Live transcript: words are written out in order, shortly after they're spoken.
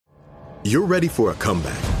You're ready for a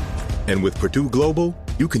comeback. And with Purdue Global,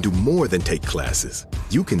 you can do more than take classes.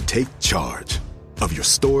 You can take charge of your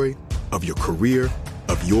story, of your career,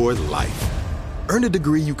 of your life. Earn a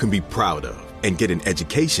degree you can be proud of and get an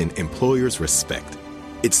education employers respect.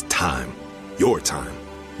 It's time, your time,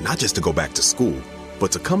 not just to go back to school,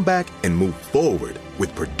 but to come back and move forward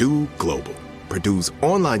with Purdue Global, Purdue's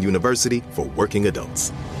online university for working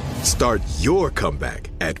adults. Start your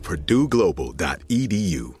comeback at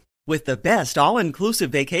purdueglobal.edu. With the best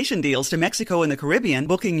all-inclusive vacation deals to Mexico and the Caribbean,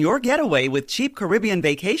 booking your getaway with Cheap Caribbean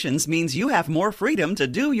Vacations means you have more freedom to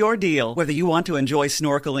do your deal. Whether you want to enjoy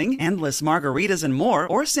snorkeling, endless margaritas and more,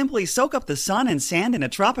 or simply soak up the sun and sand in a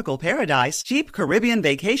tropical paradise, Cheap Caribbean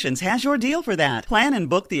Vacations has your deal for that. Plan and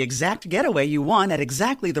book the exact getaway you want at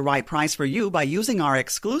exactly the right price for you by using our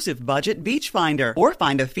exclusive budget Beach Finder, or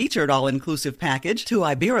find a featured all-inclusive package to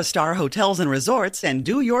Iberostar Hotels and Resorts and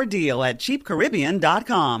do your deal at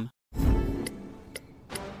cheapcaribbean.com.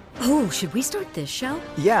 Oh, should we start this show?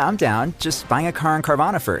 Yeah, I'm down. Just buying a car on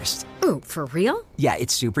Carvana first. Ooh, for real? Yeah,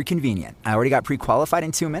 it's super convenient. I already got pre-qualified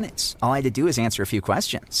in 2 minutes. All I had to do is answer a few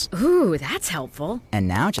questions. Ooh, that's helpful. And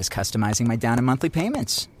now just customizing my down and monthly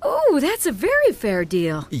payments. Ooh, that's a very fair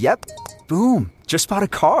deal. Yep. Boom. Just bought a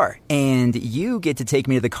car. And you get to take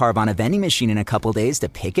me to the Carvana vending machine in a couple days to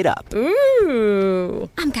pick it up.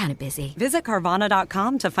 Ooh. I'm kind of busy. Visit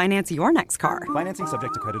Carvana.com to finance your next car. Financing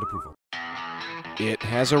subject to credit approval. It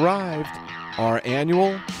has arrived. Our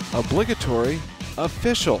annual, obligatory,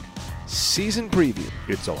 official season preview.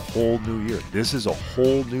 It's a whole new year. This is a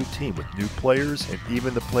whole new team with new players, and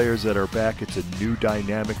even the players that are back, it's a new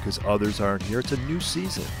dynamic because others aren't here. It's a new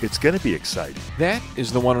season. It's going to be exciting. That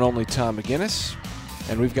is the one and only Tom McGinnis,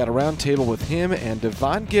 and we've got a round table with him and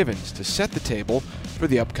Devon Givens to set the table for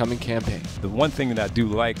the upcoming campaign. The one thing that I do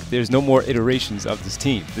like, there's no more iterations of this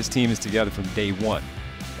team. This team is together from day one.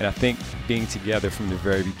 And I think being together from the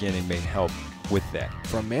very beginning may help with that.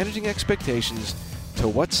 From managing expectations to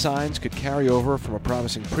what signs could carry over from a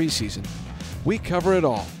promising preseason, we cover it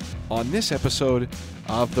all on this episode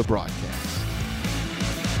of The Broadcast.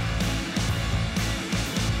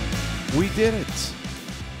 We did it.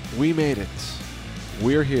 We made it.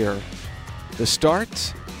 We're here. The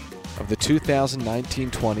start of the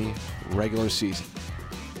 2019-20 regular season.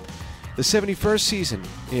 The 71st season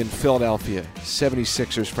in Philadelphia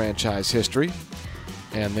 76ers franchise history,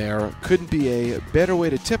 and there couldn't be a better way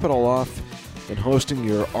to tip it all off than hosting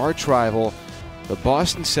your arch rival, the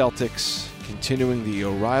Boston Celtics, continuing the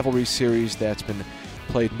rivalry series that's been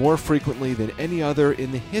played more frequently than any other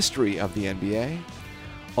in the history of the NBA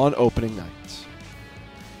on opening nights.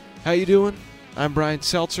 How you doing? I'm Brian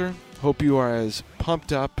Seltzer. Hope you are as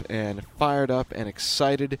pumped up and fired up and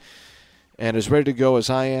excited and as ready to go as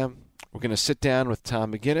I am. We're going to sit down with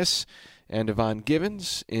Tom McGinnis and Devon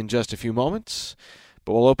Givens in just a few moments,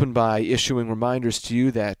 but we'll open by issuing reminders to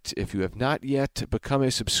you that if you have not yet become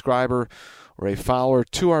a subscriber or a follower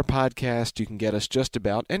to our podcast, you can get us just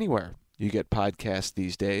about anywhere you get podcasts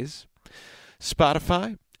these days.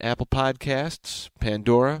 Spotify, Apple Podcasts,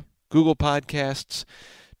 Pandora, Google Podcasts,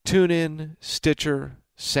 TuneIn, Stitcher,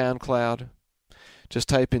 SoundCloud. Just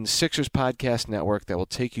type in Sixers Podcast Network. That will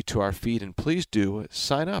take you to our feed, and please do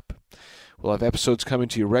sign up. We'll have episodes coming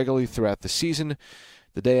to you regularly throughout the season,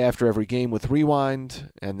 the day after every game with Rewind,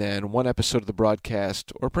 and then one episode of the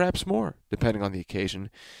broadcast, or perhaps more, depending on the occasion,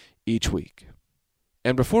 each week.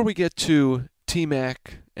 And before we get to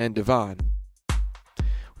T-Mac and Devon,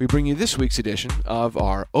 we bring you this week's edition of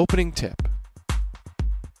our opening tip.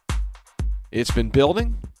 It's been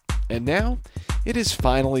building, and now it is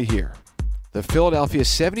finally here. The Philadelphia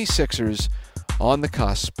 76ers on the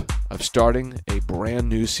cusp of starting a brand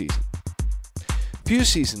new season. Few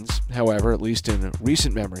seasons, however, at least in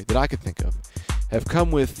recent memory that I could think of, have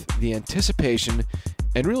come with the anticipation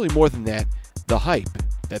and really more than that, the hype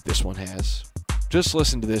that this one has. Just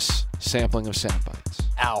listen to this sampling of sound bites.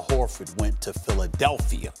 Al Horford went to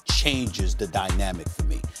Philadelphia. Changes the dynamic for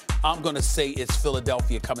me. I'm going to say it's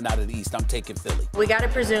Philadelphia coming out of the East. I'm taking Philly. We got to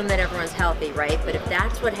presume that everyone's healthy, right? But if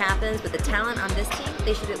that's what happens with the talent on this team,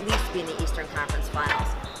 they should at least be in the Eastern Conference Finals.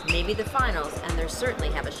 Maybe the Finals, and they certainly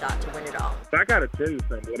have a shot to win it all. I got to tell you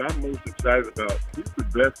something. What I'm most excited about, who's the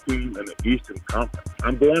best team in the Eastern Conference?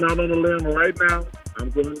 I'm going out on a limb right now. I'm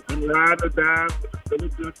riding or dying with the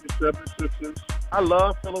Philadelphia 76ers. I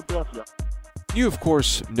love Philadelphia. You, of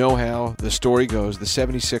course, know how the story goes. The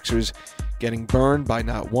 76ers getting burned by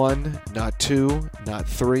not one, not two, not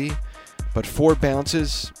three, but 4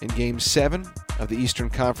 bounces in Game 7 of the Eastern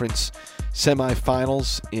Conference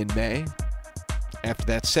semifinals in May. After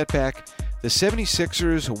that setback, the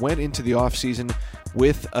 76ers went into the offseason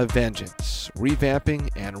with a vengeance, revamping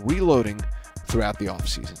and reloading throughout the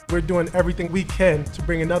offseason. We're doing everything we can to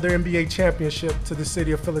bring another NBA championship to the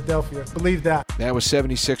city of Philadelphia. Believe that. That was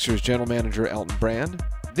 76ers general manager Elton Brand.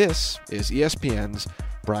 This is ESPN's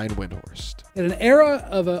Brian Windhorst. In an era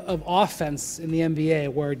of offense in the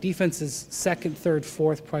NBA where defense is second, third,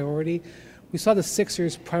 fourth priority, we saw the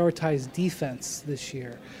Sixers prioritize defense this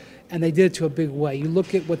year, and they did it to a big way. You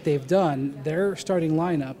look at what they've done, their starting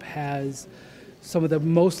lineup has some of the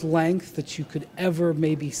most length that you could ever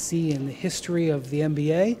maybe see in the history of the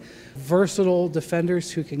NBA. Versatile defenders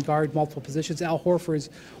who can guard multiple positions. Al Horford is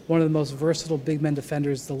one of the most versatile big men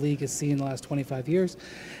defenders the league has seen in the last 25 years.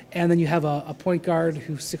 And then you have a point guard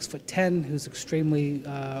who's 6'10", who's extremely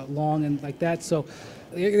long and like that. So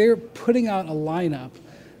they're putting out a lineup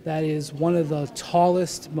that is one of the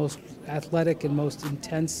tallest, most athletic, and most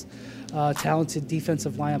intense, talented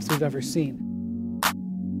defensive lineups we've ever seen.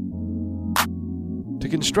 To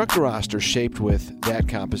construct a roster shaped with that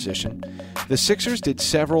composition, the Sixers did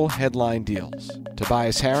several headline deals.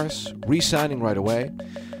 Tobias Harris, re-signing right away,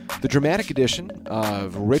 the dramatic addition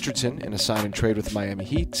of Richardson in a sign and trade with the Miami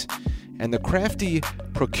Heat, and the crafty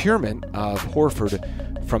procurement of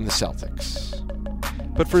Horford from the Celtics.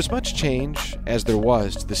 But for as much change as there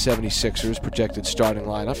was to the 76ers' projected starting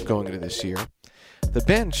lineup going into this year, the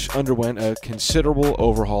bench underwent a considerable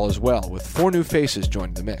overhaul as well, with 4 new faces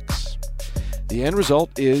joining the mix. The end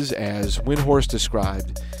result is, as Windhorst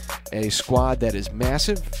described, a squad that is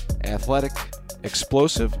massive, athletic,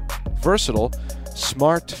 explosive, versatile,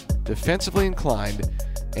 smart, defensively inclined,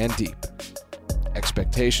 and deep.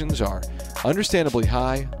 Expectations are understandably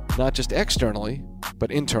high, not just externally,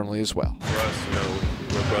 but internally as well. For us,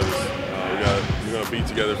 we're brothers. We're going to be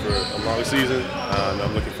together for a long season, and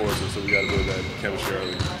I'm looking forward to it, so we got to build that chemistry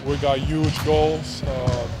early. We got huge goals.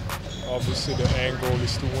 Obviously, the end goal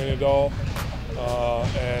is to win it all.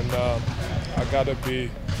 And I got to be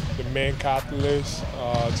the main catalyst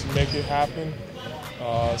to make it happen.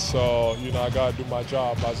 So, I got to do my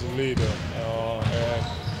job as a leader. And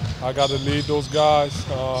I got to lead those guys.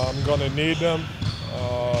 I'm going to need them.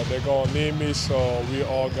 They're going to need me, so we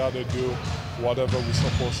all got to do whatever we're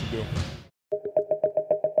supposed to do.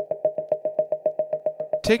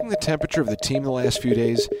 Taking the temperature of the team the last few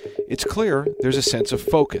days, it's clear there's a sense of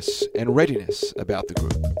focus and readiness about the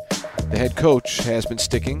group. The head coach has been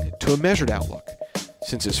sticking to a measured outlook.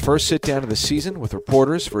 Since his first sit-down of the season with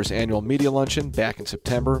reporters for his annual media luncheon back in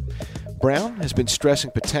September, Brown has been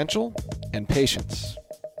stressing potential and patience.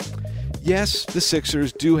 Yes, the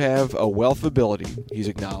Sixers do have a wealth of ability, he's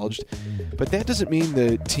acknowledged, but that doesn't mean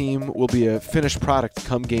the team will be a finished product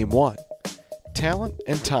come Game 1. Talent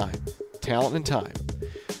and time. Talent and time.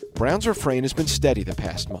 Brown's refrain has been steady the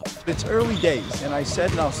past month. It's early days, and I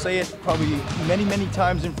said, and I'll say it probably many, many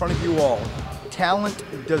times in front of you all, talent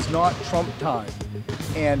does not trump time.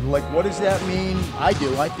 And what does that mean? I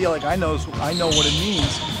do. I feel like I know what it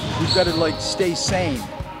means. We've got to stay sane.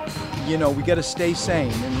 We got to stay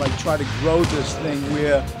sane and try to grow this thing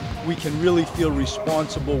where we can really feel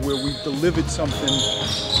responsible, where we've delivered something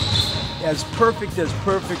as perfect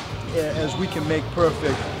as we can make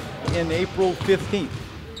perfect in April 15th.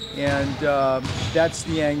 And that's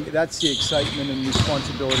the excitement and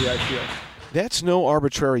responsibility I feel. That's no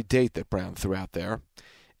arbitrary date that Brown threw out there.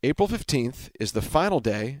 April 15th is the final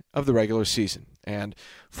day of the regular season. And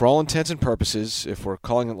for all intents and purposes, if we're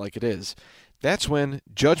calling it like it is, that's when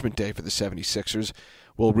Judgment Day for the 76ers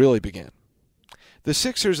will really begin. The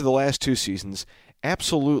Sixers of the last 2 seasons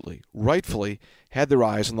absolutely, rightfully, had their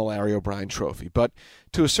eyes on the Larry O'Brien Trophy. But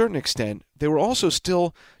to a certain extent, they were also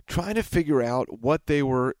still trying to figure out what they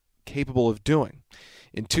were capable of doing.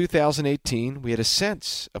 In 2018, we had a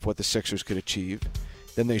sense of what the Sixers could achieve.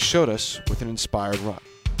 Then they showed us with an inspired run.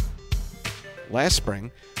 Last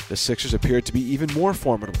spring, the Sixers appeared to be even more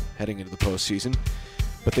formidable heading into the postseason,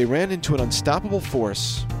 but they ran into an unstoppable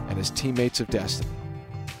force and his teammates of destiny.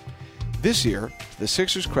 This year, to the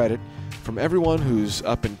Sixers' credit, from everyone who's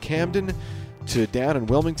up in Camden to down in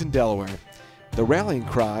Wilmington, Delaware, the rallying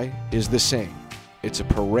cry is the same. It's a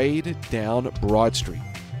parade down Broad Street.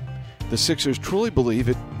 The Sixers truly believe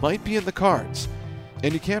it might be in the cards,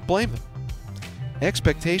 and you can't blame them.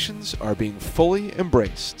 Expectations are being fully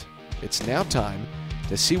embraced. It's now time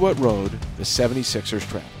to see what road the 76ers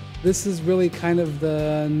travel. This is really kind of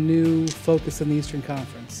the new focus in the Eastern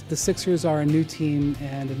Conference. The Sixers are a new team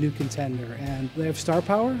and a new contender, and they have star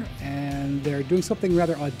power, and they're doing something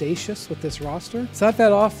rather audacious with this roster. It's not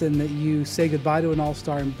that often that you say goodbye to an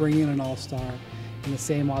all-star and bring in an all-star in the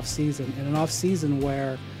same offseason, in an offseason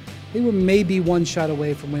where they were maybe one shot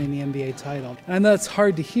away from winning the NBA title. And I know that's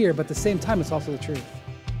hard to hear, but at the same time, it's also the truth.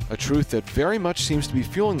 a truth that very much seems to be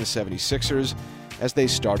fueling the 76ers as they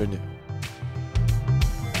start anew.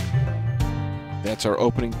 That's our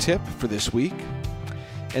opening tip for this week.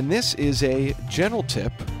 And this is a general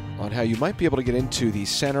tip on how you might be able to get into the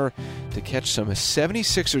center to catch some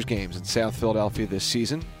 76ers games in South Philadelphia this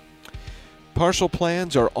season. Partial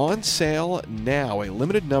plans are on sale now. A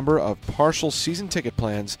limited number of partial season ticket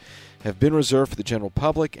plans have been reserved for the general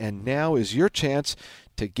public, and now is your chance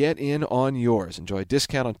to get in on yours. Enjoy a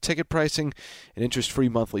discount on ticket pricing, an interest-free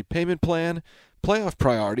monthly payment plan, playoff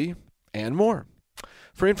priority, and more.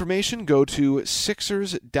 For information, go to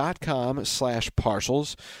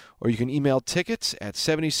Sixers.com/partials, or you can email tickets at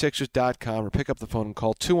 76ers.com or pick up the phone and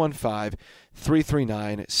call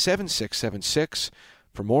 215-339-7676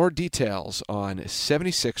 for more details on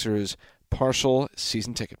 76ers partial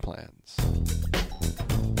season ticket plans.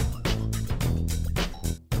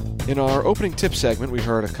 In our opening tip segment, we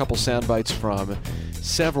heard a couple sound bites from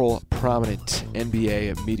several prominent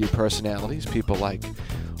NBA media personalities, people like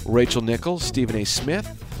Rachel Nichols, Stephen A. Smith,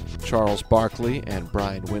 Charles Barkley, and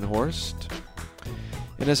Brian Windhorst.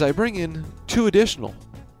 And as I bring in two additional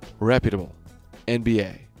reputable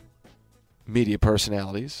NBA media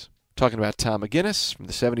personalities, talking about Tom McGinnis from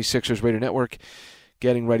the 76ers Radio Network,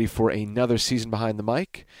 getting ready for another season behind the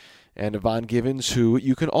mic, and Yvonne Givens, who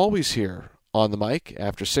you can always hear on the mic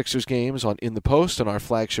after Sixers games on In the Post on our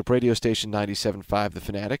flagship radio station 97.5 The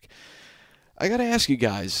Fanatic. I got to ask you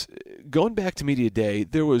guys, going back to Media Day,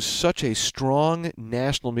 there was such a strong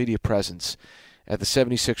national media presence at the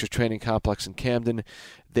 76ers training complex in Camden.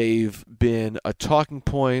 They've been a talking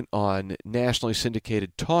point on nationally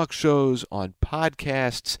syndicated talk shows, on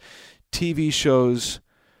podcasts, TV shows.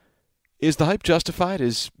 Is the hype justified?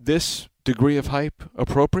 Is this degree of hype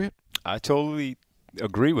appropriate? I totally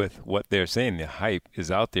agree with what they're saying. The hype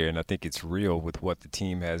is out there, and I think it's real with what the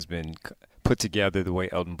team has been put together, the way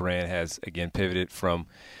Elton Brand has, again, pivoted from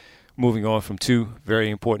moving on from two very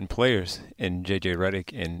important players in J.J. Redick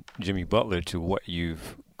and Jimmy Butler to what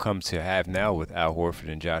you've come to have now with Al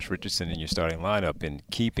Horford and Josh Richardson in your starting lineup, and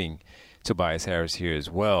keeping Tobias Harris here as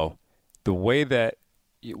well. The way that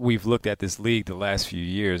we've looked at this league the last few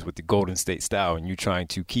years with the Golden State style, and you trying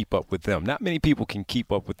to keep up with them. Not many people can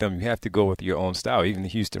keep up with them. You have to go with your own style. Even the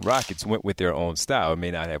Houston Rockets went with their own style. It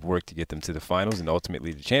may not have worked to get them to the finals and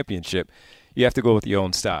ultimately the championship. You have to go with your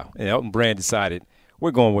own style. And Elton Brand decided,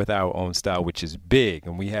 we're going with our own style, which is big.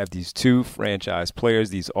 And we have these two franchise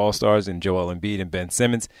players, these all-stars in Joel Embiid and Ben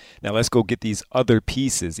Simmons. Now let's go get these other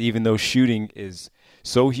pieces. Even though shooting is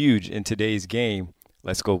so huge in today's game,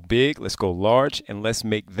 let's go big, let's go large, and let's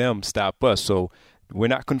make them stop us. So we're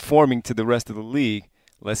not conforming to the rest of the league.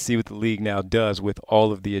 Let's see what the league now does with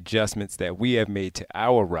all of the adjustments that we have made to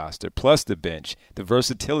our roster, plus the bench, the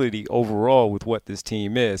versatility overall with what this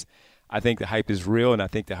team is. I think the hype is real, and I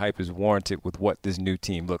think the hype is warranted with what this new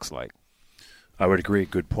team looks like. I would agree.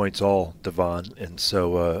 Good points all, Devon. And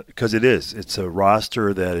so, because it's a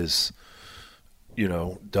roster that is,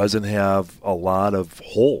 doesn't have a lot of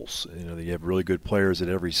holes. You have really good players at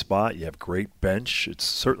every spot. You have great bench. It's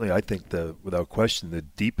certainly, I think, without question, the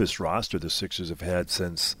deepest roster the Sixers have had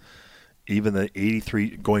since even the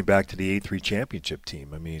 83, going back to the 83 championship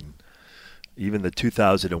team. I mean, even the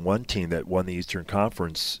 2001 team that won the Eastern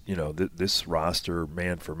Conference, this roster,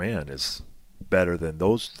 man for man, is better than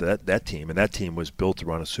that team. And that team was built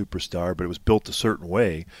around a superstar, but it was built a certain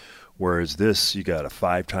way. Whereas this, you got a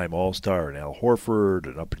 5-time All-Star in Al Horford,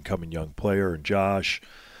 an up-and-coming young player in Josh,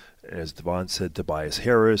 as Devon said, Tobias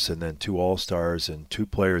Harris, and then 2 All-Stars and 2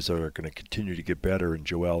 players that are going to continue to get better in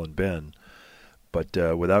Joel and Ben. But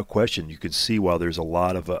without question, you can see why there's a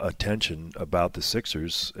lot of attention about the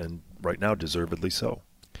Sixers, and right now, deservedly so.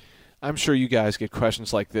 I'm sure you guys get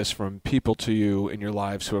questions like this from people to you in your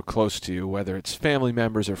lives who are close to you, whether it's family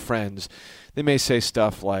members or friends. They may say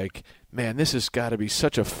stuff like, man, this has got to be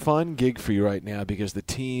such a fun gig for you right now because the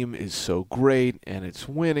team is so great and it's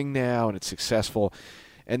winning now and it's successful.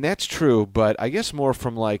 And that's true, but I guess more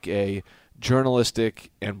from like a journalistic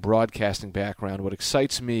and broadcasting background, what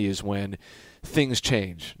excites me is when things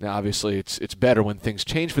change. Now, obviously, it's better when things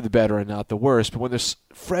change for the better and not the worse, but when there's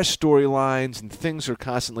fresh storylines and things are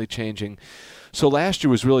constantly changing. So last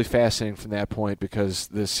year was really fascinating from that point because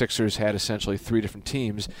the Sixers had essentially 3 different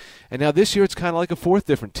teams, and now this year it's kind of like a 4th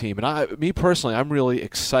different team. And me personally, I'm really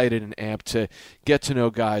excited and amped to get to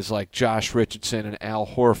know guys like Josh Richardson and Al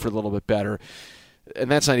Horford a little bit better. And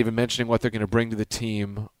that's not even mentioning what they're going to bring to the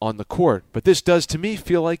team on the court. But this does, to me,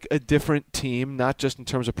 feel like a different team, not just in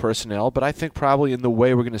terms of personnel, but I think probably in the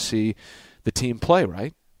way we're going to see the team play,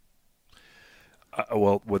 right?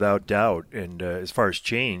 Well, without doubt. And as far as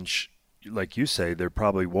change, like you say, there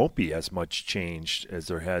probably won't be as much change as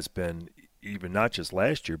there has been, even not just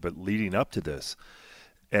last year, but leading up to this.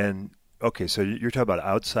 And, okay, so you're talking about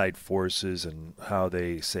outside forces and how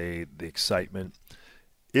they say the excitement.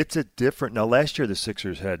 It's a different – now, last year the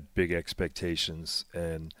Sixers had big expectations,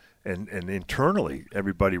 and internally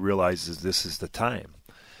everybody realizes this is the time.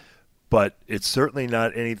 But it's certainly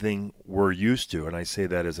not anything we're used to, and I say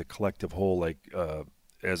that as a collective whole, like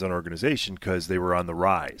as an organization, because they were on the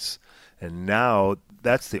rise. And now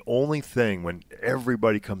that's the only thing when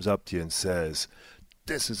everybody comes up to you and says,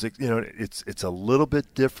 this is, it's a little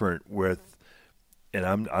bit different with, and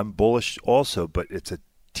I'm bullish also, but it's a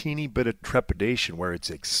teeny bit of trepidation where it's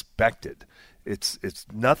expected. It's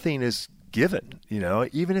nothing is given,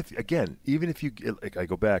 even if you, like I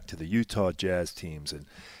go back to the Utah Jazz teams, and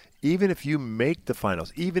even if you make the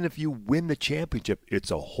finals, even if you win the championship,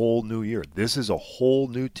 it's a whole new year. This is a whole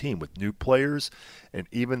new team with new players, and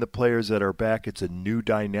even the players that are back, it's a new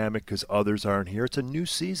dynamic because others aren't here. It's a new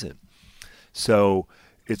season. So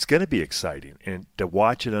it's going to be exciting. And to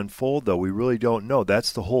watch it unfold, though, we really don't know.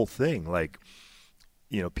 That's the whole thing. Like,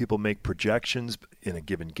 people make projections in a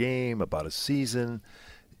given game about a season.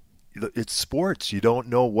 It's sports. You don't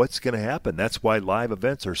know what's going to happen. That's why live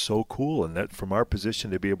events are so cool. And that from our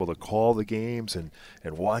position to be able to call the games and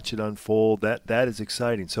watch it unfold, that is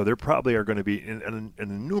exciting. So there probably are going to be an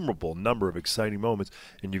innumerable number of exciting moments.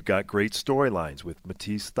 And you've got great storylines with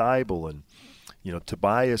Matisse Thybulle and,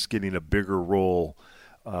 Tobias getting a bigger role.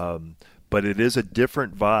 But it is a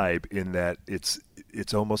different vibe in that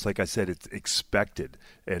it's almost like I said, it's expected.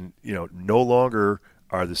 And, no longer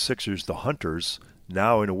are the Sixers the hunters.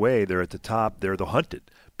 Now, in a way, they're at the top. They're the hunted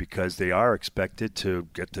because they are expected to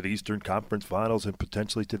get to the Eastern Conference Finals and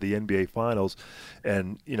potentially to the NBA Finals.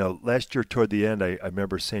 And, last year toward the end, I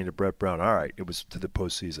remember saying to Brett Brown, all right, it was to the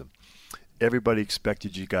postseason. Everybody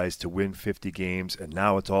expected you guys to win 50 games, and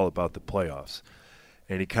now it's all about the playoffs.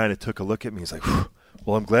 And he kind of took a look at me. He's like,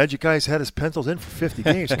 well, I'm glad you guys had us penciled in for 50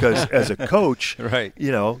 games because as a coach, right.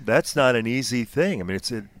 That's not an easy thing. I mean,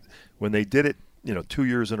 when they did it, 2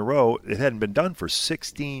 years in a row, it hadn't been done for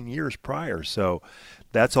 16 years prior. So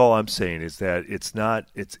that's all I'm saying is that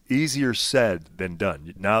it's easier said than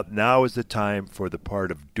done. Now is the time for the part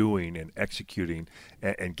of doing and executing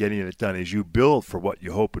and getting it done as you build for what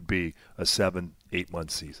you hope would be a 7-8 month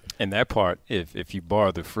season. And that part, if you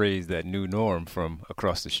borrow the phrase, that new norm from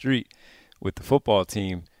across the street with the football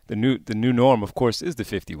team, the new norm, of course, is the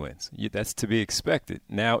 50 wins. That's to be expected.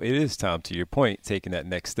 Now it is time, to your point, taking that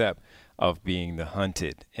next step of being the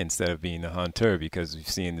hunted instead of being the hunter, because we've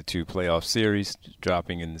seen the 2 playoff series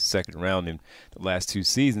dropping in the second round in the last 2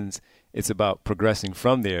 seasons. It's about progressing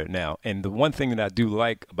from there now. And the one thing that I do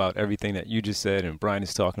like about everything that you just said and Brian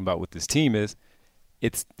is talking about with this team is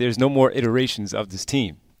there's no more iterations of this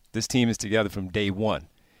team. This team is together from day one.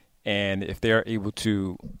 And if they're able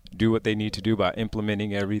to do what they need to do by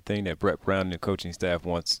implementing everything that Brett Brown and the coaching staff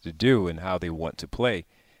wants to do and how they want to play,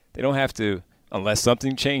 they don't have to, unless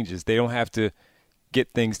something changes, they don't have to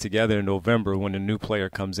get things together in November when a new player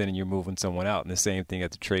comes in and you're moving someone out. And the same thing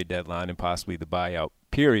at the trade deadline and possibly the buyout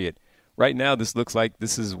period. Right now, this looks like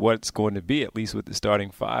this is what it's going to be, at least with the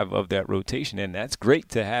starting 5 of that rotation. And that's great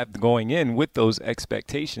to have going in with those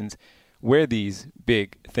expectations where these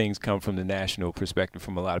big things come from the national perspective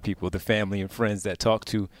from a lot of people, the family and friends that talk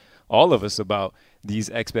to all of us about these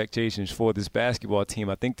expectations for this basketball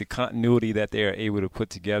team. I think the continuity that they are able to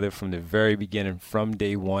put together from the very beginning, from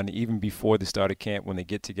day one, even before the start of camp when they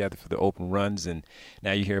get together for the open runs, and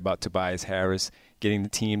now you hear about Tobias Harris getting the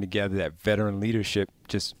team together, that veteran leadership,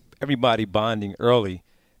 just everybody bonding early.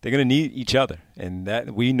 They're going to need each other, and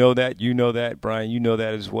that we know that, you know that, Brian, you know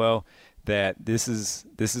that as well, that this is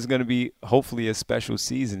going to be hopefully a special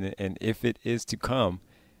season, and if it is to come,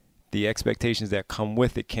 the expectations that come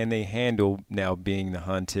with it, can they handle now being the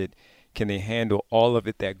hunted? Can they handle all of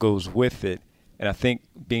it that goes with it? And I think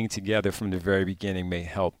being together from the very beginning may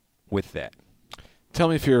help with that. Tell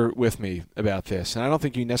me if you're with me about this. And I don't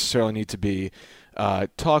think you necessarily need to be a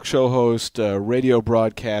talk show host, radio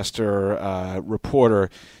broadcaster, reporter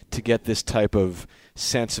to get this type of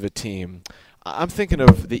sense of a team. I'm thinking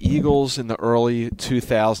of the Eagles in the early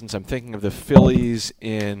 2000s. I'm thinking of the Phillies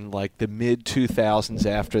in like the mid-2000s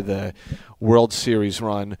after the World Series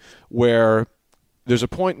run, where there's a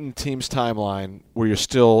point in the team's timeline where you're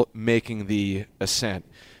still making the ascent.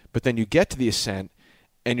 But then you get to the ascent,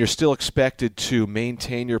 and you're still expected to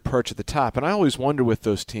maintain your perch at the top. And I always wonder with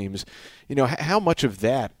those teams, how much of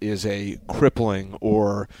that is a crippling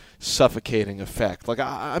or suffocating effect. Like,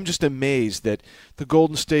 I'm just amazed that the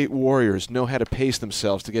Golden State Warriors know how to pace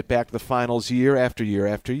themselves to get back to the finals year after year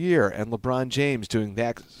after year, and LeBron James doing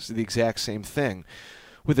the exact same thing.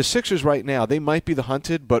 With the Sixers right now, they might be the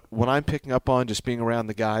hunted, but what I'm picking up on just being around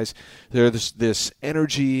the guys, there's this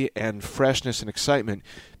energy and freshness and excitement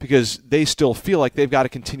because they still feel like they've got to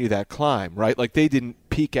continue that climb, right? Like they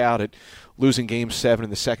didn't peak out at losing Game 7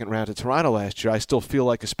 in the second round to Toronto last year. I still feel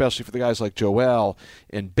like, especially for the guys like Joel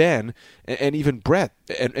and Ben and even Brett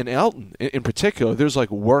and Elton in particular, there's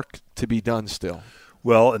like work to be done still.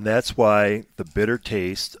 Well, and that's why the bitter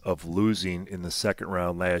taste of losing in the second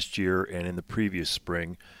round last year and in the previous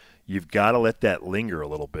spring, you've got to let that linger a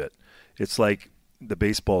little bit. It's like the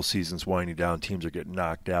baseball season's winding down, teams are getting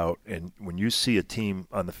knocked out, and when you see a team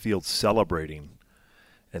on the field celebrating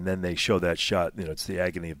and then they show that shot, it's the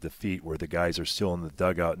agony of defeat where the guys are still in the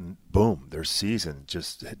dugout and boom, their season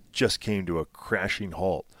just came to a crashing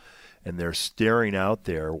halt. And they're staring out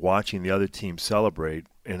there watching the other team celebrate.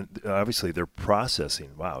 And obviously they're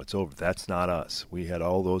processing, wow, it's over. That's not us. We had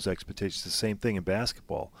all those expectations. The same thing in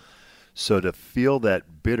basketball. So to feel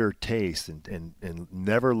that bitter taste and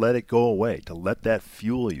never let it go away, to let that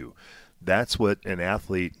fuel you, that's what an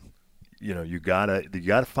athlete, you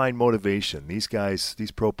gotta find motivation. These guys, these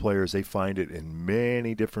pro players, they find it in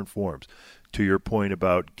many different forms. To your point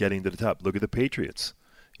about getting to the top, look at the Patriots.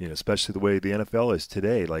 Especially the way the NFL is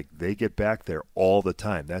today, like they get back there all the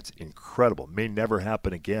time. That's incredible. May never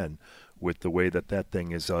happen again with the way that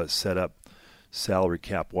thing is set up salary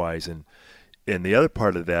cap wise. And the other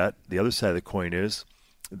part of that, the other side of the coin is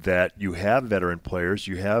that you have veteran players.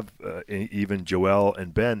 You have even Joel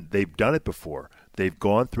and Ben. They've done it before. They've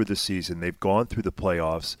gone through the season. They've gone through the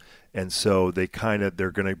playoffs. And so they're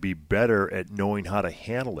going to be better at knowing how to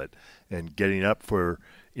handle it and getting up for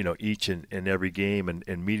each and every game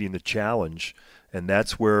and meeting the challenge. And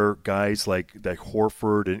that's where guys like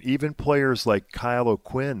Horford and even players like Kyle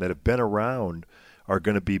O'Quinn that have been around are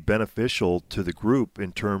going to be beneficial to the group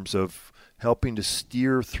in terms of helping to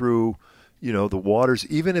steer through, the waters,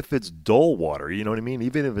 even if it's dull water, you know what I mean?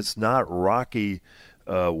 Even if it's not rocky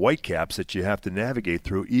whitecaps that you have to navigate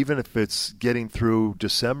through, even if it's getting through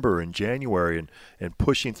December and January and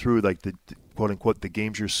pushing through like the quote-unquote the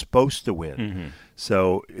games you're supposed to win. Mm-hmm.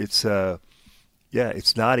 So it's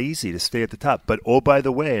it's not easy to stay at the top. But by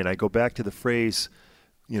the way, and I go back to the phrase,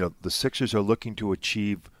 the Sixers are looking to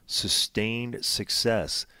achieve sustained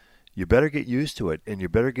success. You better get used to it, and you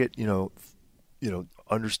better get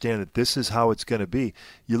understand that this is how it's going to be.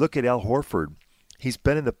 You look at Al Horford; he's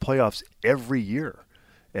been in the playoffs every year.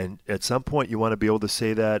 And at some point, you want to be able to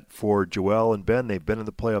say that for Joel and Ben. They've been in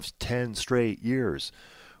the playoffs 10 straight years.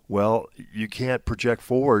 Well, you can't project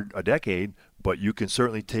forward a decade, but you can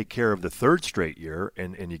certainly take care of the third straight year,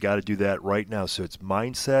 and you got to do that right now. So it's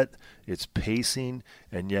mindset, it's pacing,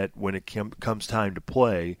 and yet when it comes time to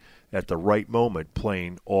play, at the right moment,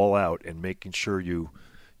 playing all out and making sure you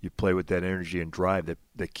play with that energy and drive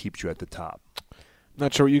that keeps you at the top.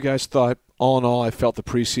 Not sure what you guys thought. All in all, I felt the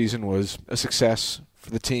preseason was a success for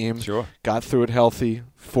the team. Sure. Got through it healthy.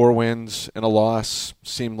 4 wins and a loss.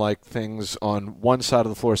 Seemed like things on one side of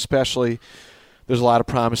the floor especially, there's a lot of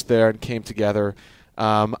promise there and came together.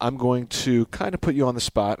 I'm going to kind of put you on the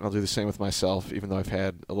spot, and I'll do the same with myself, even though I've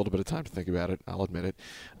had a little bit of time to think about it. I'll admit it.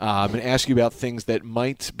 And ask you about things that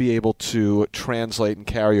might be able to translate and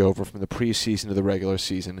carry over from the preseason to the regular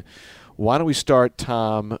season. Why don't we start,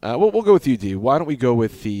 Tom? We'll go with you, D. Why don't we go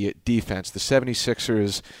with the defense? The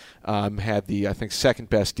 76ers had the, I think,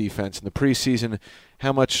 second-best defense in the preseason.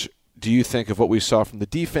 How much do you think of what we saw from the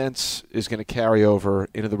defense is going to carry over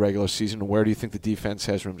into the regular season, and where do you think the defense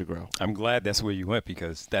has room to grow? I'm glad that's where you went,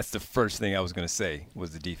 because that's the first thing I was going to say was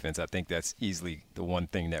the defense. I think that's easily the one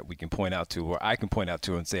thing that we can point out to, or I can point out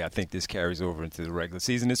to and say I think this carries over into the regular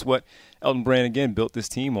season. It's what Elton Brand, again, built this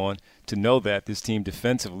team on, to know that this team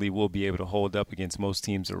defensively will be able to hold up against most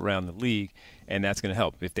teams around the league, and that's going to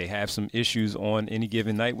help. If they have some issues on any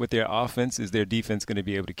given night with their offense, is their defense going to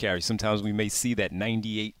be able to carry? Sometimes we may see that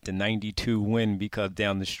 98-92 win because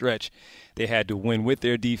down the stretch they had to win with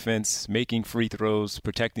their defense, making free throws,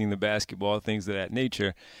 protecting the basketball, things of that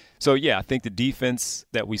nature. So, yeah, I think the defense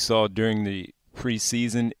that we saw during the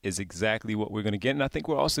preseason is exactly what we're going to get, and I think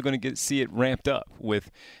we're also going to see it ramped up with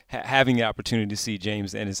having the opportunity to see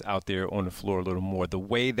James Ennis out there on the floor a little more. The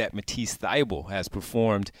way that Matisse Thybulle has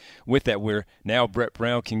performed with that, where now Brett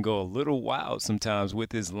Brown can go a little wild sometimes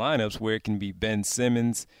with his lineups, where it can be Ben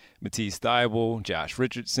Simmons, Matisse Thybulle, Josh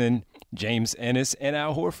Richardson, James Ennis and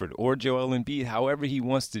Al Horford or Joel Embiid, however he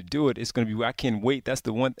wants to do it. It's going to be, I can't wait. That's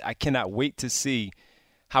the one, I cannot wait to see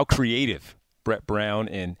how creative Brett Brown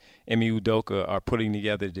and Emi Udoka are putting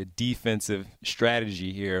together the defensive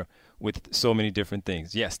strategy here with so many different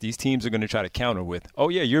things. Yes, these teams are going to try to counter with, oh,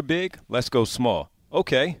 yeah, you're big, let's go small.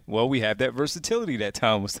 Okay, well, we have that versatility that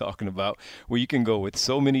Tom was talking about where you can go with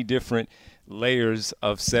so many different layers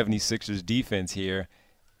of 76ers defense here.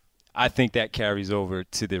 I think that carries over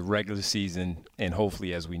to the regular season and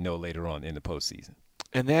hopefully, as we know, later on in the postseason.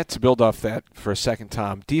 And that, to build off that for a second,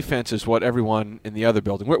 Tom, defense is what everyone in the other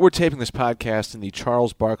building. We're taping this podcast in the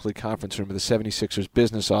Charles Barkley conference room of the 76ers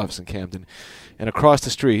business office in Camden. And across the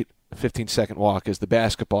street, a 15-second walk, is the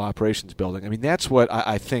basketball operations building. I mean, that's what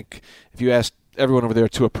I think, if you asked everyone over there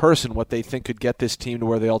to a person what they think could get this team to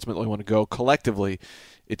where they ultimately want to go collectively,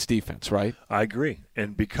 it's defense, right? I agree.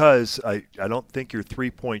 And because I don't think your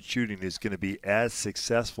three-point shooting is going to be as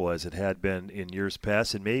successful as it had been in years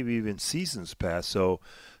past and maybe even seasons past. So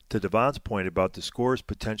to Devon's point about the scores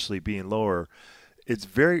potentially being lower, it's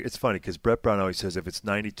funny because Brett Brown always says if it's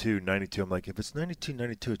 92-92, I'm like, if it's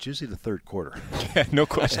 92-92, it's usually the third quarter. Yeah, no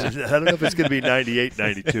question. I don't know if it's going to be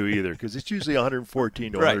 98-92 either because it's usually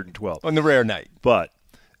 114 to 112. On the rare night. But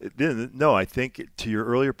no, I think to your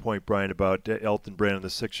earlier point, Brian, about Elton Brand and the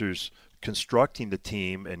Sixers constructing the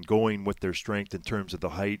team and going with their strength in terms of the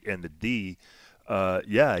height and the D,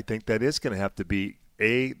 I think that is going to have to be,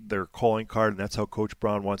 their calling card, and that's how Coach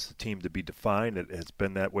Brown wants the team to be defined. It has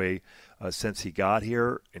been that way since he got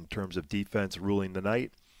here in terms of defense ruling the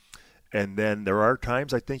night. And then there are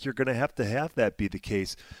times I think you're going to have that be the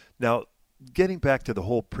case. Now, getting back to the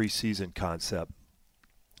whole preseason concept,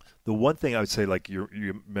 the one thing I would say, like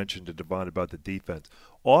you mentioned to Devon about the defense,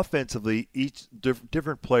 offensively, each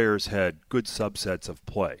different players had good subsets of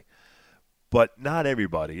play, but not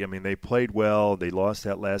everybody. I mean, they played well. They lost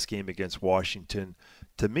that last game against Washington.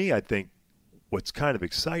 To me, I think what's kind of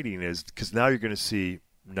exciting is because now you're going to see,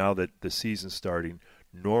 now that the season's starting,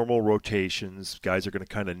 normal rotations. Guys are going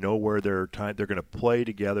to kind of know where they're going to play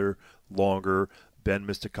together longer. Ben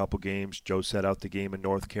missed a couple games. Joe sat out the game in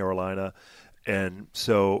North Carolina. And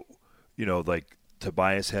so, like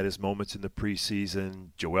Tobias had his moments in the preseason.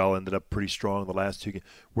 Joel ended up pretty strong the last two games.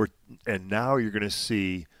 And now you're going to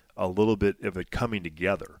see a little bit of it coming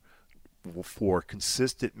together for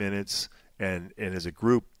consistent minutes and as a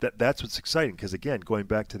group. That's what's exciting because, again, going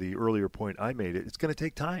back to the earlier point I made, it's going to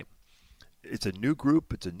take time. It's a new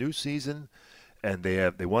group. It's a new season. And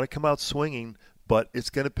they want to come out swinging, but it's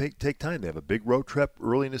going to take time. They have a big road trip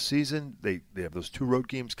early in the season. They have those 2 road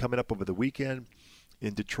games coming up over the weekend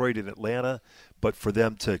in Detroit and Atlanta. But for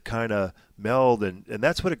them to kind of meld, and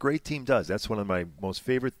that's what a great team does. That's one of my most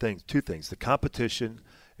favorite things, 2 things, the competition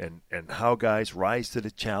and how guys rise to the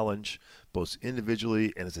challenge, both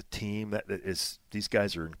individually and as a team. These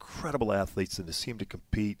guys are incredible athletes, and to see them to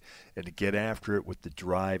compete and to get after it with the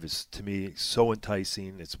drive is, to me, so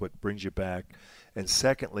enticing. It's what brings you back. And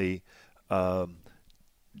secondly,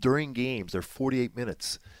 during games, they're 48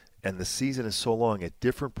 minutes, and the season is so long. At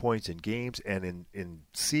different points in games and in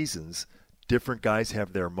seasons, different guys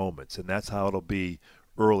have their moments, and that's how it'll be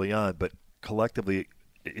early on. But collectively,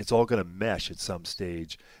 it's all going to mesh at some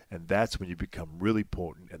stage, and that's when you become really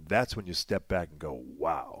potent, and that's when you step back and go,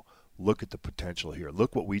 wow, look at the potential here.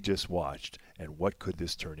 Look what we just watched, and what could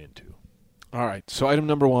this turn into? All right, so item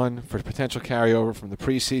number 1 for potential carryover from the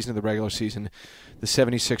preseason to the regular season, the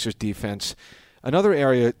 76ers defense. Another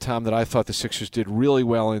area, Tom, that I thought the Sixers did really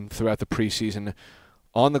well in throughout the preseason,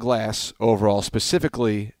 on the glass overall,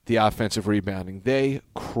 specifically the offensive rebounding. They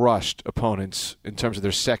crushed opponents in terms of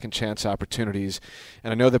their second chance opportunities.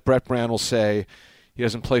 And I know that Brett Brown will say he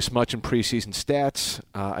doesn't place much in preseason stats.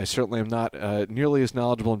 I certainly am not nearly as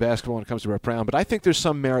knowledgeable in basketball when it comes to Brett Brown. But I think there's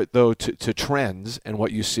some merit, though, to trends and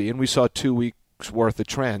what you see. And we saw 2 weeks' worth of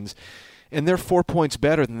trends. And they're 4 points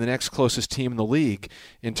better than the next closest team in the league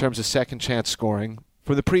in terms of second chance scoring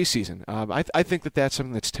for the preseason. I think that's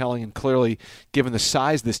something that's telling, and clearly, given the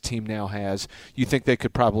size this team now has, you think they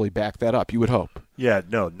could probably back that up. You would hope. Yeah,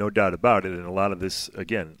 no doubt about it. And a lot of this,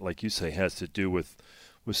 again, like you say, has to do with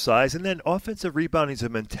size. And then offensive rebounding is a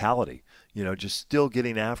mentality, just still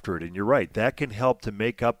getting after it. And you're right, that can help to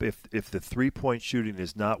make up if the three-point shooting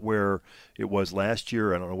is not where it was last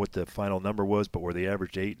year. I don't know what the final number was, but where they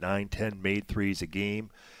averaged 8, 9, 10 made threes a game.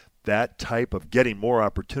 That type of getting more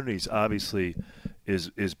opportunities obviously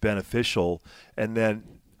is beneficial. And then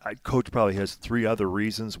Coach probably has 3 other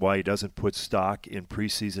reasons why he doesn't put stock in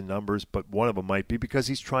preseason numbers, but one of them might be because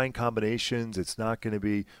he's trying combinations. It's not going to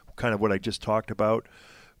be kind of what I just talked about.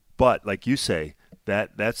 But like you say,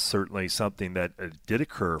 that's certainly something that did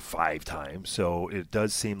occur 5 times. So it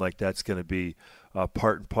does seem like that's going to be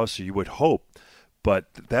part and parcel, you would hope.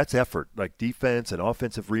 But that's effort, like defense and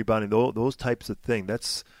offensive rebounding, those types of things.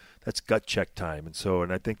 That's gut check time.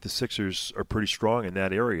 And I think the Sixers are pretty strong in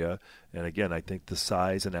that area. And again, I think the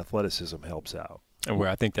size and athleticism helps out. And where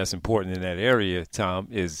I think that's important in that area, Tom,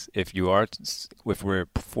 is if we're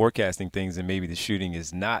forecasting things and maybe the shooting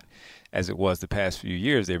is not as it was the past few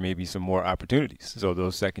years, there may be some more opportunities. So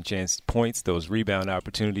those second chance points, those rebound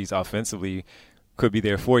opportunities offensively could be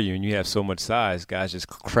there for you. And you have so much size, guys just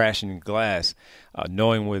crashing glass,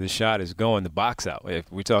 knowing where the shot is going, the box out.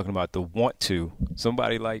 If we're talking about the want to,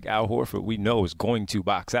 somebody like Al Horford we know is going to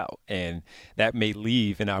box out. And that may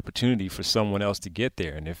leave an opportunity for someone else to get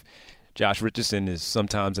there. And if Josh Richardson is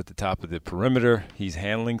sometimes at the top of the perimeter, he's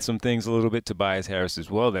handling some things a little bit. Tobias Harris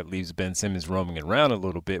as well. That leaves Ben Simmons roaming around a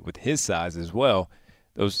little bit with his size as well.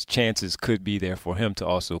 Those chances could be there for him to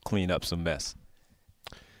also clean up some mess.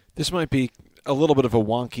 This might be a little bit of a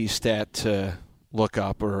wonky stat to look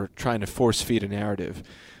up or trying to force feed a narrative.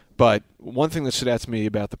 But one thing that stood out to me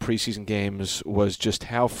about the preseason games was just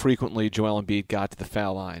how frequently Joel Embiid got to the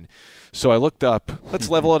foul line. So I looked up, let's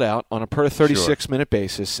level it out on a per 36-minute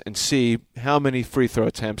basis and see how many free throw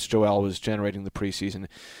attempts Joel was generating the preseason.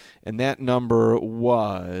 And that number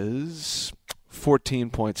was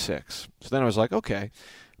 14.6. So then I was like, okay,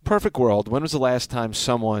 perfect world. When was the last time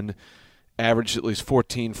someone averaged at least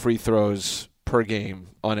 14 free throws per game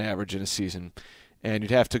on average in a season? And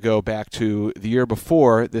you'd have to go back to the year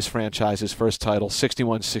before this franchise's first title,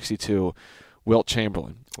 61-62, Wilt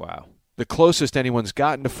Chamberlain. Wow. The closest anyone's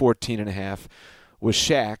gotten to 14.5 was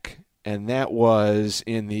Shaq, and that was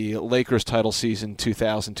in the Lakers title season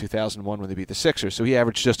 2000-2001 when they beat the Sixers. So he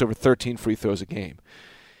averaged just over 13 free throws a game.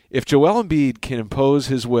 If Joel Embiid can impose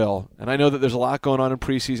his will, and I know that there's a lot going on in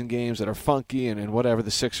preseason games that are funky and whatever,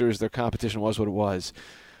 the Sixers, their competition was what it was,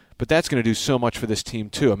 but that's going to do so much for this team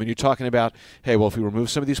too. I mean, you're talking about, hey, well, if we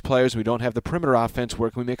remove some of these players, we don't have the perimeter offense,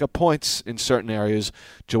 where can we make up points in certain areas?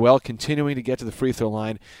 Joel continuing to get to the free throw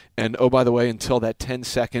line, and oh, by the way, until that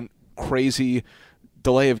 10-second crazy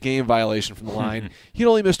delay of game violation from the line, he'd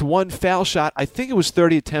only missed one foul shot. I think it was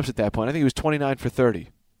 30 attempts at that point. I think he was 29 for 30.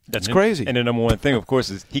 That's crazy. And the number one thing, of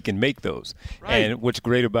course, is he can make those. Right. And what's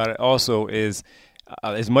great about it also is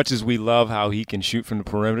as much as we love how he can shoot from the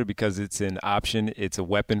perimeter because it's an option, it's a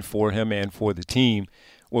weapon for him and for the team,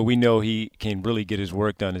 where we know he can really get his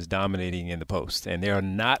work done is dominating in the post. And there are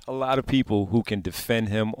not a lot of people who can defend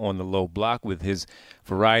him on the low block with his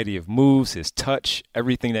variety of moves, his touch,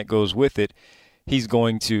 everything that goes with it. He's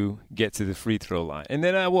going to get to the free throw line. And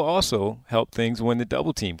then I will also help things when the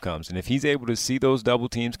double team comes. And if he's able to see those double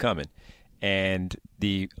teams coming and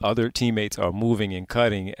the other teammates are moving and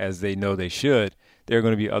cutting as they know they should, there are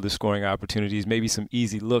going to be other scoring opportunities, maybe some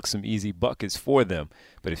easy looks, some easy buckets for them.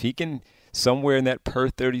 But if he can, somewhere in that per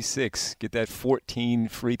 36, get that 14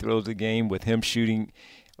 free throws a game with him shooting,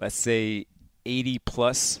 let's say,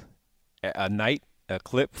 80-plus a night, a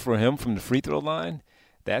clip for him from the free throw line,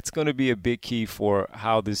 that's going to be a big key for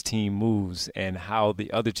how this team moves and how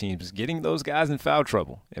the other teams getting those guys in foul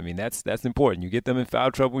trouble. I mean, that's important. You get them in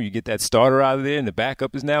foul trouble, you get that starter out of there, and the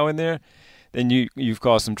backup is now in there, then you've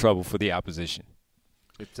caused some trouble for the opposition.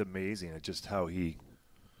 It's amazing just how he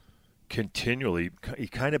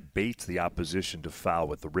kind of baits the opposition to foul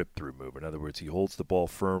with the rip-through move. In other words, he holds the ball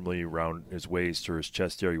firmly around his waist or his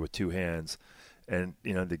chest area with two hands, and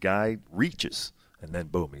the guy reaches. And then,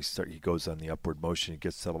 boom, he goes on the upward motion. He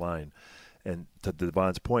gets to the line. And to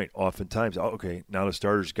Devon's point, oftentimes, okay, now the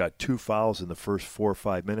starter's got 2 fouls in the first 4 or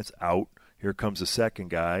 5 minutes, out. Here comes the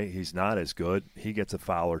second guy. He's not as good. He gets a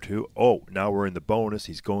foul or two. Oh, now we're in the bonus.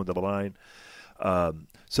 He's going to the line.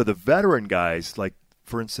 So the veteran guys, like,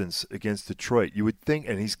 for instance, against Detroit, you would think,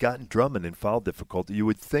 and he's gotten Drummond in foul difficulty, you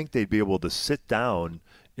would think they'd be able to sit down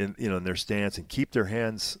in their stance and keep their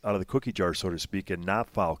hands out of the cookie jar, so to speak, and not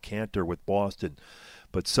foul Cantor with Boston.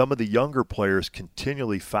 But some of the younger players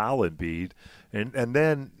continually foul Embiid, and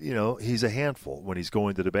then, he's a handful when he's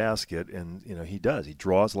going to the basket, and, he does. He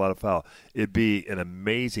draws a lot of foul. It'd be an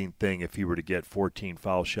amazing thing if he were to get 14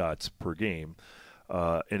 foul shots per game.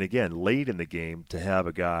 And, again, late in the game, to have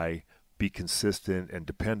a guy be consistent and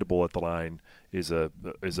dependable at the line is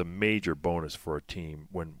a major bonus for a team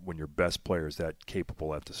when your best player is that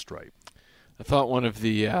capable at the stripe. I thought one of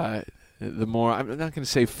the more, I'm not going to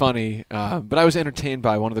say funny, but I was entertained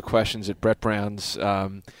by one of the questions at Brett Brown's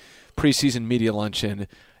preseason media luncheon.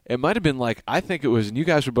 It might have been I think it was, and you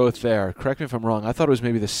guys were both there, correct me if I'm wrong, I thought it was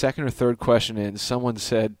maybe the second or third question in, someone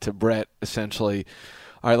said to Brett essentially,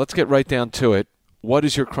 all right, let's get right down to it. what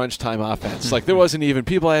is your crunch time offense? Like, there wasn't even,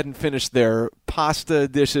 people hadn't finished their pasta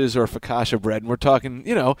dishes or focaccia bread, and we're talking,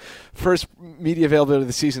 first media availability of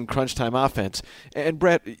the season, crunch time offense. And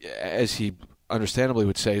Brett, as he understandably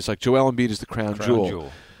would say, is like, Joel Embiid is the crown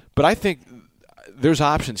jewel. But I think there's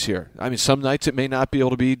options here. I mean, some nights it may not be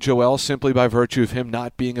able to be Joel simply by virtue of him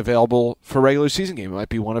not being available for a regular season game. It might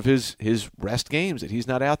be one of his rest games that he's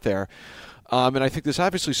not out there. And I think this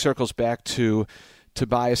obviously circles back to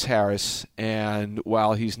Tobias Harris, and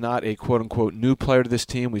while he's not a quote-unquote new player to this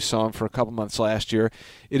team, we saw him for a couple months last year,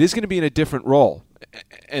 it is going to be in a different role.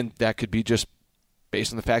 And that could be just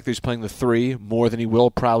based on the fact that he's playing the 3 more than he will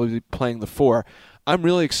probably be playing the 4. I'm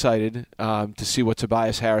really excited to see what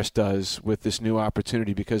Tobias Harris does with this new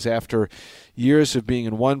opportunity, because after years of being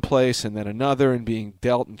in one place and then another and being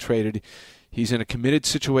dealt and traded, he's in a committed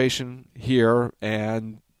situation here,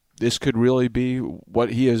 and this could really be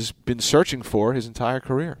what he has been searching for his entire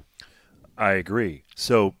career. I agree.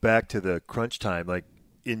 So back to the crunch time, like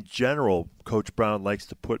in general, Coach Brown likes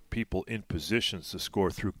to put people in positions to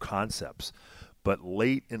score through concepts. But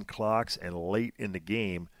late in clocks and late in the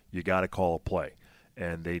game, you got to call a play.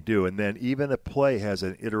 And they do. And then even a play has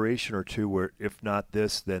an iteration or two where if not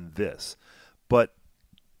this, then this. But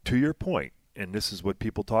to your point, and this is what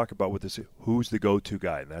people talk about with this, who's the go-to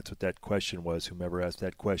guy? And that's what that question was, whomever asked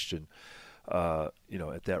that question, at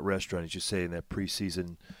that restaurant, as you say, in that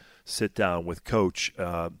preseason sit-down with Coach.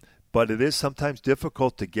 But it is sometimes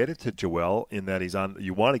difficult to get it to Joel in that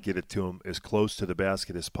you want to get it to him as close to the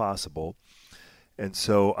basket as possible. And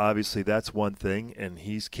so, obviously, that's one thing, and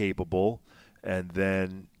he's capable. And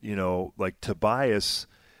then, like Tobias,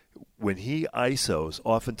 when he ISOs,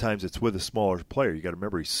 oftentimes it's with a smaller player. You got to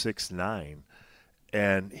remember he's 6'9",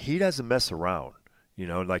 and he doesn't mess around.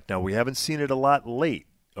 Like now we haven't seen it a lot late,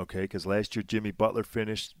 okay, because last year Jimmy Butler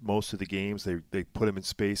finished most of the games. They put him in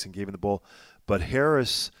space and gave him the ball. But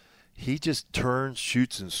Harris, he just turns,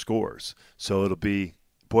 shoots, and scores. So it'll be,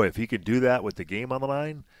 boy, if he can do that with the game on the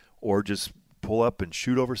line or just pull up and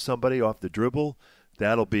shoot over somebody off the dribble,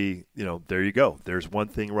 that'll be, there you go. There's one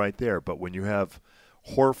thing right there. But when you have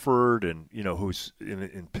Horford and, who's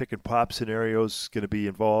in pick and pop scenarios going to be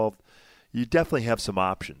involved, you definitely have some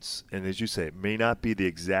options. And as you say, it may not be the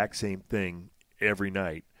exact same thing every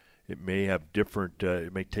night. It may have different,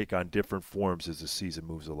 it may take on different forms as the season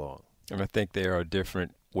moves along. And I think there are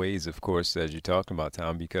different ways, of course, as you're talking about,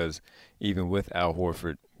 Tom, because even with Al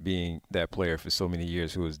Horford being that player for so many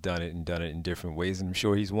years who has done it in different ways, and I'm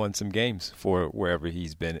sure he's won some games for wherever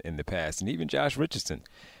he's been in the past. And even Josh Richardson,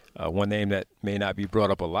 one name that may not be brought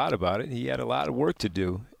up a lot about it, he had a lot of work to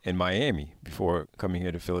do in Miami before coming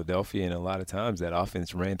here to Philadelphia, and a lot of times that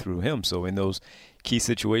offense ran through him. So in those key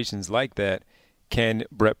situations like that, can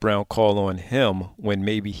Brett Brown call on him when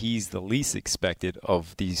maybe he's the least expected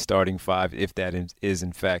of the starting 5, if that is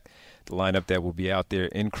in fact the lineup that will be out there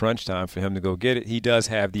in crunch time for him to go get it? He does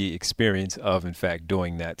have the experience of, in fact,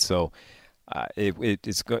 doing that. So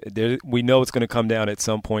we know it's going to come down at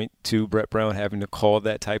some point to Brett Brown having to call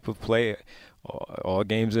that type of play. All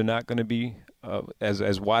games are not going to be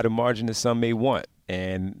as wide a margin as some may want.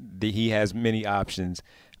 And he has many options,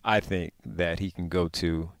 I think, that he can go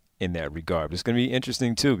to in that regard. But it's going to be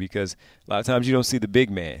interesting, too, because a lot of times you don't see the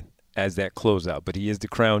big man as that closeout, but he is the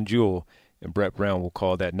crown jewel, and Brett Brown will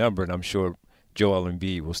call that number, and I'm sure Joel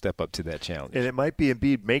Embiid will step up to that challenge. And it might be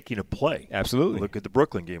Embiid making a play. Absolutely. Look at the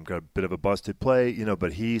Brooklyn game. Got a bit of a busted play,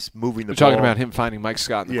 but he's moving the ball. We're talking about him finding Mike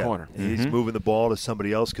Scott in the corner. He's moving the ball to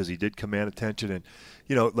somebody else because he did command attention.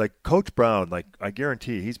 And, like Coach Brown, like I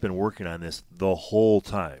guarantee he's been working on this the whole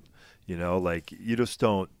time. Like you just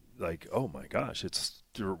don't, like, oh, my gosh,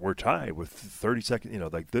 we're tied with 30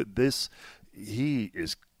 seconds. This, he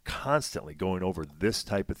is constantly going over this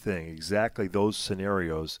type of thing, exactly those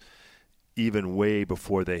scenarios, even way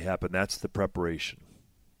before they happen. That's the preparation.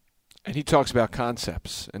 And he talks about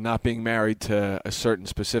concepts and not being married to a certain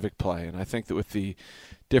specific play. And I think that with the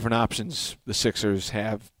different options the Sixers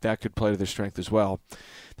have, that could play to their strength as well.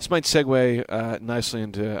 This might segue nicely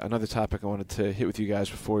into another topic I wanted to hit with you guys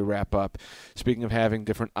before we wrap up. Speaking of having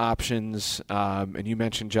different options, and you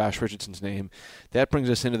mentioned Josh Richardson's name, that brings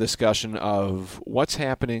us into discussion of what's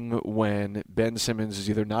happening when Ben Simmons is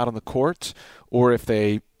either not on the court or if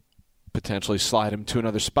they potentially slide him to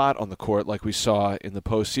another spot on the court like we saw in the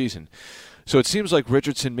postseason. So it seems like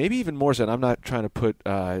Richardson, maybe even more so, and I'm not trying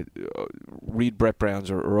to read Brett Brown's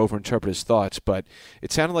or overinterpret his thoughts, but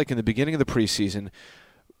it sounded like in the beginning of the preseason,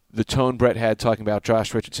 the tone Brett had talking about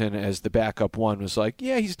Josh Richardson as the backup one was like,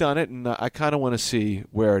 yeah, he's done it, and I kind of want to see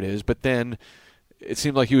where it is. But then it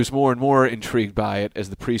seemed like he was more and more intrigued by it as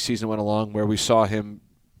the preseason went along, where we saw him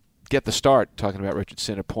get the start, talking about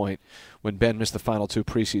Richardson at point, when Ben missed the final 2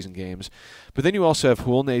 preseason games. But then you also have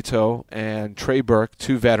Huel Nato and Trey Burke,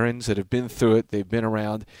 2 veterans that have been through it. They've been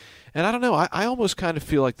around. And I don't know, I almost kind of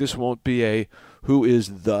feel like this won't be a who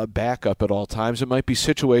is the backup at all times. It might be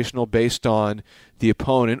situational based on the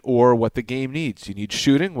opponent or what the game needs. You need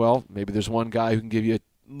shooting? Well, maybe there's one guy who can give you a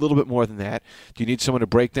little bit more than that. Do you need someone to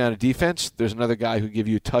break down a defense? There's another guy who can give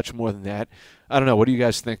you a touch more than that. I don't know. What do you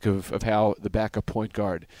guys think of how the backup point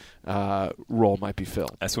guard role might be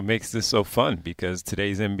filled? That's what makes this so fun, because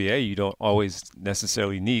today's NBA, you don't always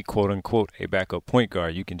necessarily need, quote-unquote, a backup point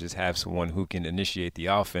guard. You can just have someone who can initiate the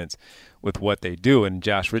offense with what they do. And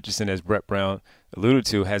Josh Richardson, as Brett Brown alluded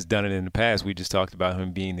to, has done it in the past. We just talked about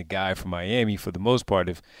him being the guy from Miami for the most part.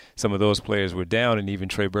 If some of those players were down, and even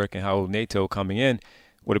Trey Burke and Huel Nato coming in,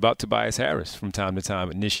 what about Tobias Harris from time to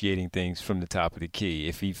time initiating things from the top of the key?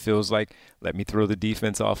 If he feels like, let me throw the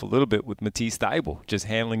defense off a little bit with Matisse Thybulle, just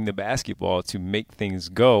handling the basketball to make things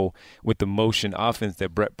go with the motion offense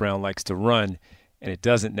that Brett Brown likes to run, and it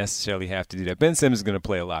doesn't necessarily have to do that. Ben Simmons is going to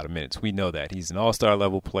play a lot of minutes. We know that. He's an all-star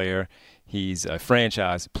level player. He's a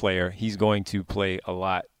franchise player. He's going to play a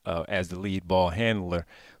lot as the lead ball handler.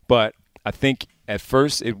 But I think at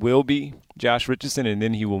first it will be Josh Richardson, and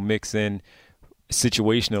then he will mix in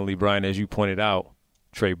situationally, Brian, as you pointed out,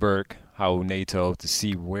 Trey Burke, Huel Nato, to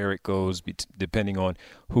see where it goes depending on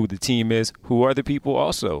who the team is. Who are the people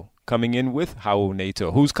also coming in with Huel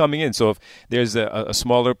Nato? Who's coming in? So if there's a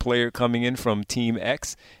smaller player coming in from Team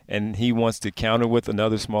X and he wants to counter with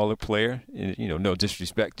another smaller player, no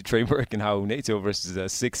disrespect to Trey Burke and Huel Nato versus a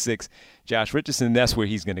 6'6" Josh Richardson, that's where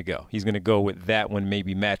he's going to go. He's going to go with that one,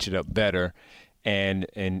 maybe match it up better and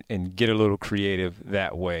get a little creative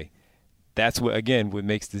that way. That's what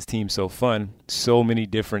makes this team so fun. So many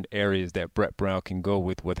different areas that Brett Brown can go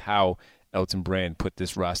with how Elton Brand put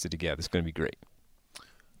this roster together. It's going to be great.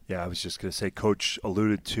 Yeah, I was just going to say, Coach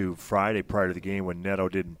alluded to Friday prior to the game when Neto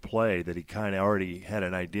didn't play that he kind of already had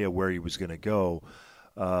an idea where he was going to go.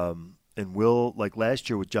 And Will, like last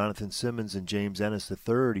year with Jonathan Simmons and James Ennis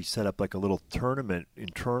III, he set up like a little tournament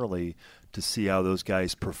internally to see how those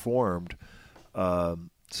guys performed.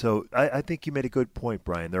 So I think you made a good point,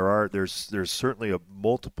 Brian. There's certainly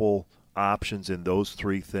multiple options in those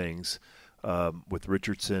 3 things with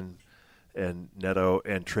Richardson and Neto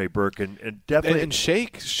and Trey Burke and definitely and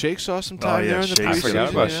Shake saw some time there in the preseason. I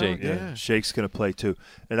forgot about Shake. Yeah. Shake's going to play too.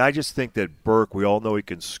 And I just think that Burke, we all know he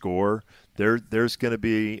can score. There's going to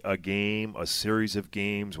be a series of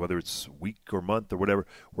games, whether it's week or month or whatever,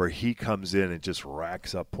 where he comes in and just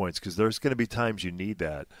racks up points, because there's going to be times you need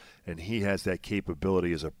that. And he has that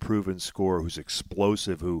capability as a proven scorer who's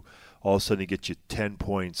explosive, who all of a sudden he gets you 10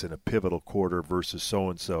 points in a pivotal quarter versus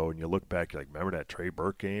so-and-so. And you look back, you're like, remember that Trey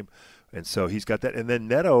Burke game? And so he's got that. And then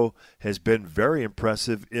Neto has been very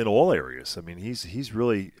impressive in all areas. I mean, he's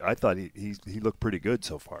really – I thought he looked pretty good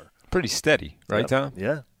so far. Pretty steady, right, Tom?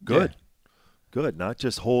 Yeah, good. Yeah. Good. Not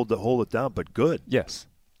just hold it down, but good. Yes.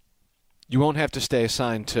 You won't have to stay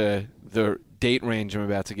assigned to the date range I'm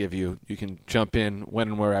about to give you. You can jump in when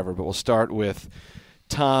and wherever, but we'll start with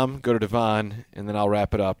Tom, go to Devon, and then I'll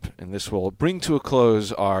wrap it up, and this will bring to a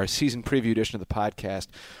close our season preview edition of the podcast.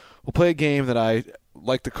 We'll play a game that I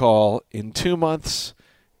like to call In 2 months,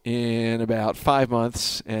 in about 5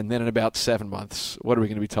 months, and then in about 7 months. What are we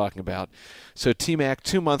going to be talking about? So T-Mac,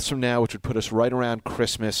 2 months from now, which would put us right around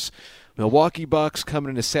Christmas. Milwaukee Bucks coming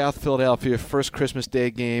into South Philadelphia, first Christmas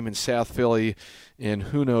Day game in South Philly in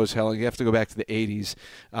who knows how long. You have to go back to the 80s.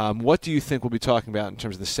 What do you think we'll be talking about in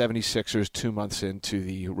terms of the 76ers 2 months into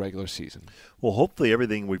the regular season? Well, hopefully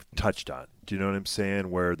everything we've touched on. Do you know what I'm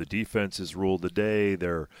saying? Where the defense has ruled the day,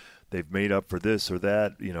 they've made up for this or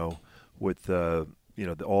that, with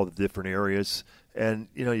all the different areas. And,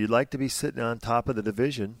 you'd like to be sitting on top of the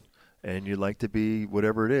division. And you'd like to be,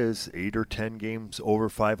 whatever it is, 8 or 10 games over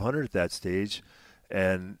 500 at that stage.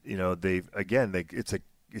 And, it's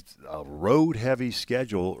a road-heavy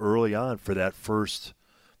schedule early on for that first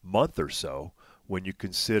month or so when you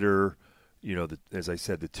consider, as I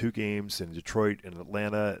said, the 2 games in Detroit and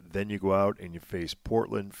Atlanta. Then you go out and you face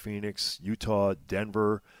Portland, Phoenix, Utah,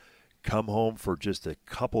 Denver, come home for just a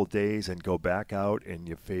couple days and go back out and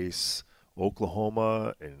you face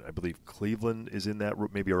Oklahoma, and I believe Cleveland is in that,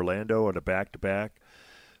 maybe Orlando on a back-to-back.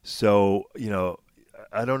 So,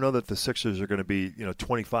 I don't know that the Sixers are going to be,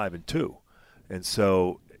 25-2. And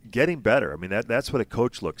so getting better, I mean, that's what a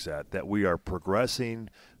coach looks at, that we are progressing,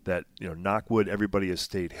 that, knock wood, everybody has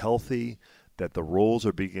stayed healthy, that the roles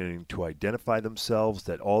are beginning to identify themselves,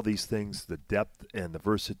 that all these things, the depth and the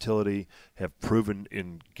versatility have proven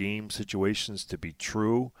in game situations to be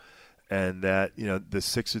true. and that, the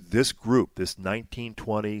Sixers, this group, this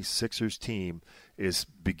 1920 Sixers team is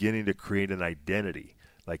beginning to create an identity,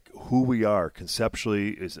 like who we are conceptually.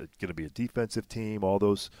 Is it going to be a defensive team? All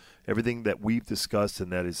those, everything that we've discussed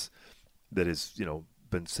and that is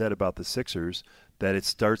been said about the Sixers, that it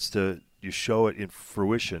starts to, you show it in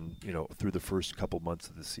fruition, through the first couple months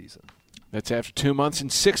of the season. That's after 2 months. In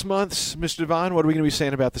 6 months, Mr. Devon, what are we going to be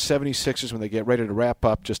saying about the 76ers when they get ready to wrap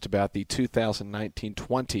up just about the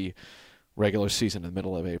 2019-20 regular season in the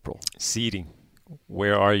middle of April? Seeding.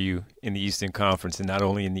 Where are you in the Eastern Conference? And not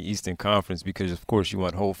only in the Eastern Conference, because, of course, you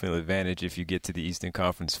want home field advantage if you get to the Eastern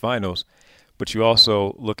Conference Finals, but you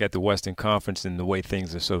also look at the Western Conference and the way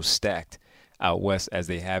things are so stacked out west as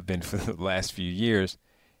they have been for the last few years.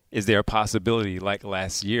 Is there a possibility like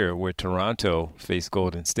last year where Toronto faced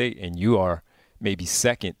Golden State and you are maybe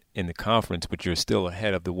second in the conference, but you're still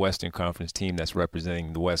ahead of the Western Conference team that's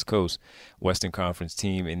representing the West Coast, Western Conference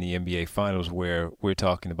team in the NBA Finals, where we're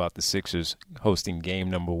talking about the Sixers hosting game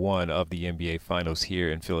number 1 of the NBA Finals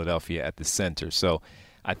here in Philadelphia at the Center. So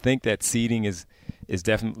I think that seeding is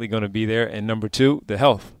definitely going to be there. And number 2, the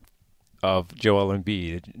health of Joel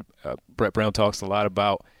Embiid. Brett Brown talks a lot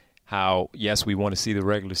about how, yes, we want to see the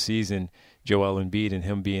regular season, Joel Embiid and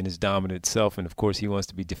him being his dominant self. And, of course, he wants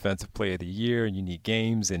to be Defensive Player of the Year, and you need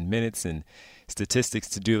games and minutes and statistics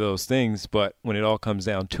to do those things. But when it all comes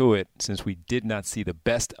down to it, since we did not see the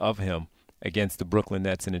best of him against the Brooklyn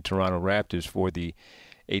Nets and the Toronto Raptors for the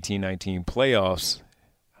 18-19 playoffs,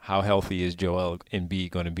 how healthy is Joel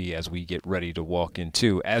Embiid going to be as we get ready to walk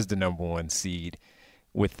into as the number 1 seed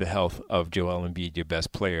with the health of Joel Embiid, your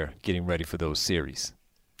best player, getting ready for those series?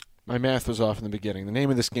 My math was off in the beginning. The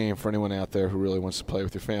name of this game, for anyone out there who really wants to play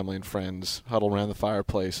with your family and friends, huddle around the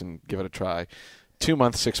fireplace and give it a try. 2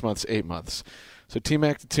 months, 6 months, 8 months. So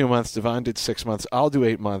T-Mac did 2 months, Devon did 6 months. I'll do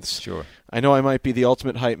 8 months. Sure. I know I might be the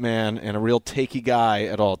ultimate hype man and a real takey guy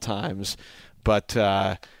at all times, but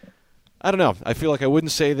I don't know. I feel like I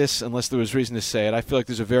wouldn't say this unless there was reason to say it. I feel like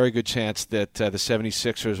there's a very good chance that the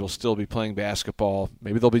 76ers will still be playing basketball.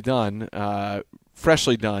 Maybe they'll be done,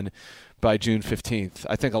 freshly done, by June 15th.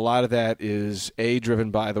 I think a lot of that is, A,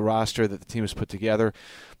 driven by the roster that the team has put together,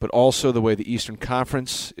 but also the way the Eastern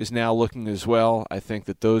Conference is now looking as well. I think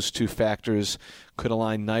that those two factors could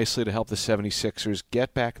align nicely to help the 76ers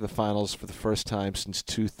get back to the finals for the first time since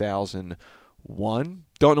 2001.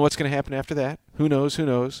 Don't know what's going to happen after that. Who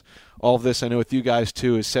knows? All of this, I know with you guys,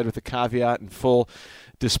 too, is said with a caveat and full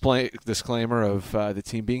disclaimer of the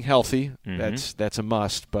team being healthy. Mm-hmm. That's a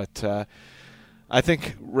must, but I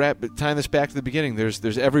think, tying this back to the beginning,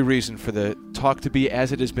 there's every reason for the talk to be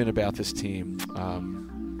as it has been about this team. I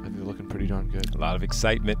think they're looking pretty darn good. A lot of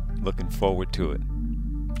excitement. Looking forward to it.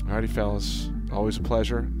 All righty, fellas. Always a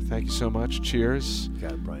pleasure. Thank you so much. Cheers.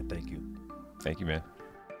 Got it, Brian. Thank you. Thank you, man.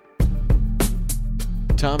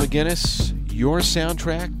 Tom McGinnis, your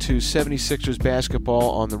soundtrack to 76ers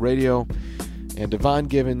basketball on the radio. And Devon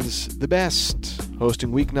Givens, the best,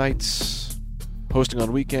 hosting weeknights, hosting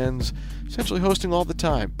on weekends, essentially hosting all the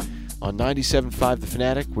time on 97.5 The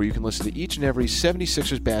Fanatic, where you can listen to each and every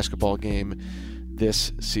 76ers basketball game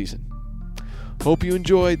this season. Hope you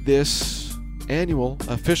enjoyed this annual,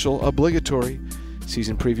 official, obligatory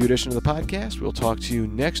season preview edition of the podcast. We'll talk to you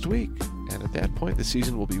next week, and at that point, the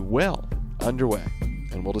season will be well underway,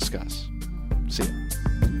 and we'll discuss. See ya.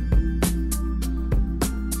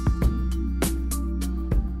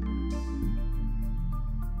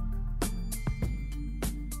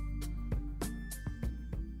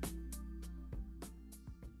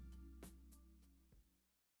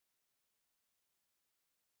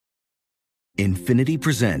 Infiniti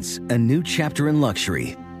presents a new chapter in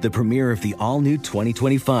luxury, the premiere of the all-new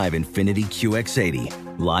 2025 Infiniti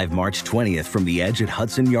QX80, live March 20th from the Edge at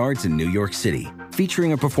Hudson Yards in New York City,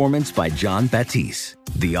 featuring a performance by John Batiste.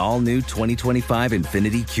 The all-new 2025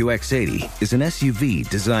 Infiniti QX80 is an SUV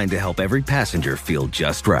designed to help every passenger feel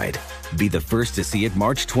just right. Be the first to see it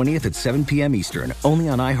March 20th at 7 p.m. Eastern, only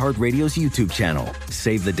on iHeartRadio's YouTube channel.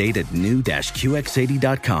 Save the date at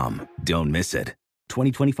new-QX80.com. Don't miss it.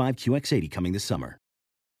 2025 QX80 coming this summer.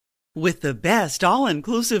 With the best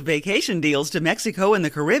all-inclusive vacation deals to Mexico and the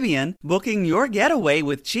Caribbean, booking your getaway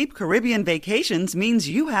with Cheap Caribbean Vacations means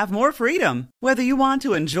you have more freedom. Whether you want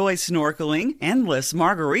to enjoy snorkeling, endless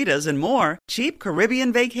margaritas, and more, Cheap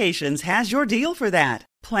Caribbean Vacations has your deal for that.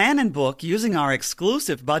 Plan and book using our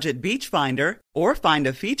exclusive budget beach finder, or find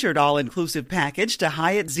a featured all-inclusive package to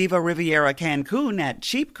Hyatt Ziva Riviera Cancun at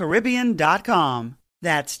cheapcaribbean.com.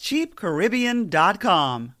 That's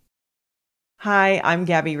cheapcaribbean.com. Hi, I'm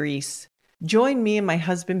Gabby Reese. Join me and my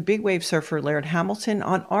husband, big wave surfer Laird Hamilton,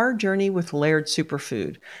 on our journey with Laird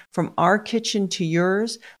Superfood. From our kitchen to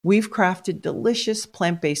yours, we've crafted delicious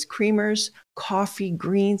plant-based creamers, coffee,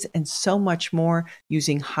 greens, and so much more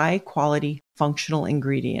using high-quality functional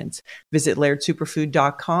ingredients. Visit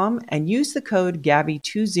lairdsuperfood.com and use the code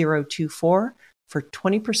GABBY2024 for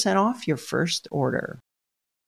 20% off your first order.